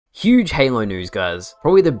Huge Halo news, guys.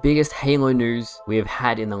 Probably the biggest Halo news we have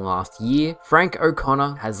had in the last year. Frank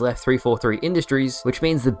O'Connor has left 343 Industries, which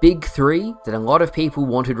means the big three that a lot of people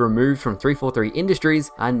wanted removed from 343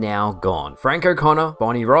 Industries are now gone. Frank O'Connor,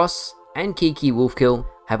 Bonnie Ross, and Kiki Wolfkill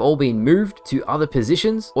have all been moved to other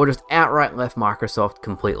positions or just outright left Microsoft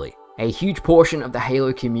completely. A huge portion of the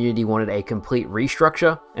Halo community wanted a complete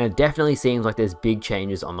restructure, and it definitely seems like there's big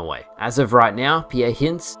changes on the way. As of right now, Pierre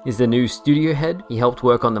Hintz is the new studio head. He helped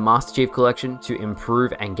work on the Master Chief Collection to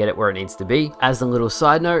improve and get it where it needs to be. As a little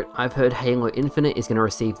side note, I've heard Halo Infinite is going to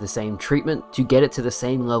receive the same treatment to get it to the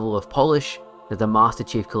same level of polish that the Master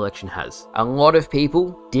Chief Collection has. A lot of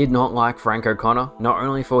people did not like Frank O'Connor, not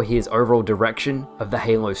only for his overall direction of the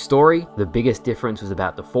Halo story. The biggest difference was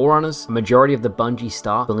about the Forerunners. A majority of the Bungie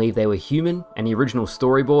staff believed they were human, and the original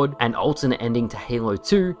storyboard and alternate ending to Halo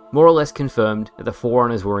 2 more or less confirmed that the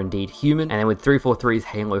Forerunners were indeed human, and then with 343's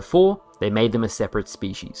Halo 4, they made them a separate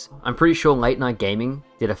species. I'm pretty sure Late Night Gaming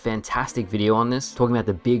did a fantastic video on this, talking about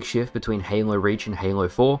the big shift between Halo Reach and Halo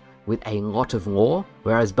 4, with a lot of lore,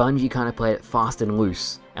 whereas Bungie kind of played it fast and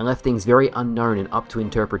loose and left things very unknown and up to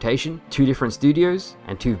interpretation. Two different studios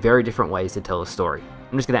and two very different ways to tell a story.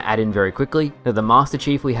 I'm just going to add in very quickly that the Master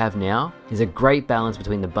Chief we have now is a great balance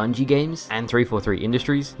between the Bungie games and 343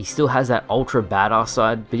 Industries. He still has that ultra badass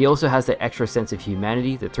side, but he also has that extra sense of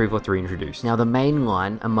humanity that 343 introduced. Now, the main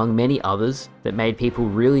line, among many others, that made people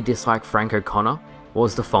really dislike Frank O'Connor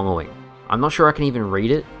was the following. I'm not sure I can even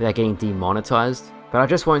read it without getting demonetized, but I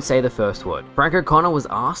just won't say the first word. Frank O'Connor was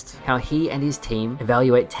asked how he and his team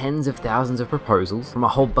evaluate tens of thousands of proposals from a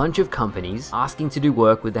whole bunch of companies asking to do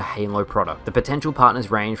work with the Halo product. The potential partners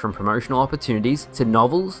range from promotional opportunities to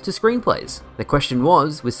novels to screenplays. The question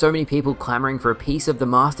was, with so many people clamoring for a piece of the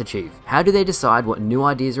Master Chief, how do they decide what new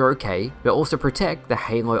ideas are okay, but also protect the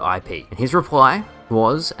Halo IP? And his reply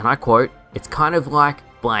was, and I quote, "It's kind of like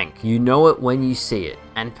blank. You know it when you see it."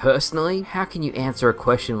 And personally, how can you answer a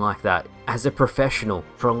question like that? As a professional,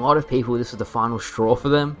 for a lot of people, this was the final straw for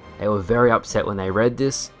them. They were very upset when they read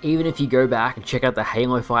this. Even if you go back and check out the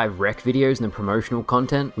Halo 5 rec videos and the promotional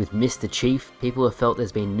content with Mr. Chief, people have felt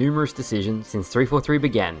there's been numerous decisions since 343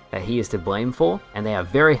 began that he is to blame for, and they are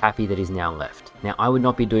very happy that he's now left. Now, I would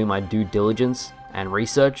not be doing my due diligence and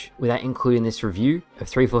research without including this review of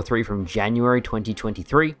 343 from January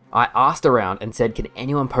 2023. I asked around and said, can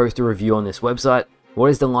anyone post a review on this website? What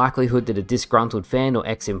is the likelihood that a disgruntled fan or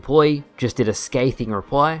ex-employee just did a scathing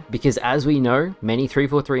reply? Because as we know, many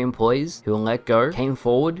 343 employees who were let go came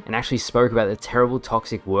forward and actually spoke about the terrible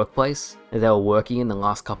toxic workplace that they were working in the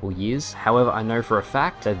last couple years. However, I know for a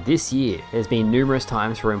fact that this year, there's been numerous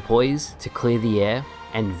times for employees to clear the air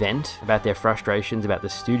and vent about their frustrations about the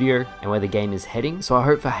studio and where the game is heading. So I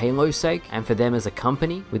hope for Halo's sake and for them as a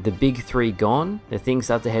company, with the big three gone, that things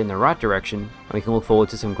start to head in the right direction and we can look forward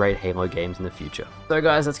to some great Halo games in the future. So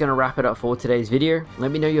guys, that's going to wrap it up for today's video.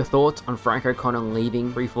 Let me know your thoughts on Frank O'Connor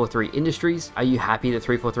leaving 343 Industries. Are you happy that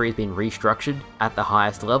 343 has been restructured at the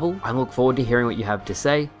highest level? I look forward to hearing what you have to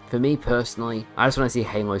say. For me personally, I just want to see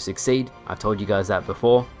Halo succeed. I've told you guys that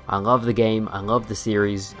before. I love the game, I love the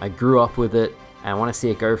series, I grew up with it, and I want to see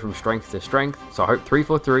it go from strength to strength. So I hope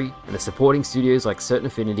 343 and the supporting studios like Certain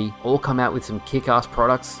Affinity all come out with some kick-ass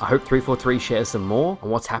products. I hope 343 shares some more on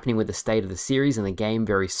what's happening with the state of the series and the game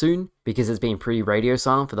very soon, because it's been pretty radio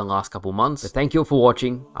silent for the last couple months. So thank you all for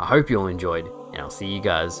watching. I hope you all enjoyed, and I'll see you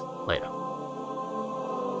guys later.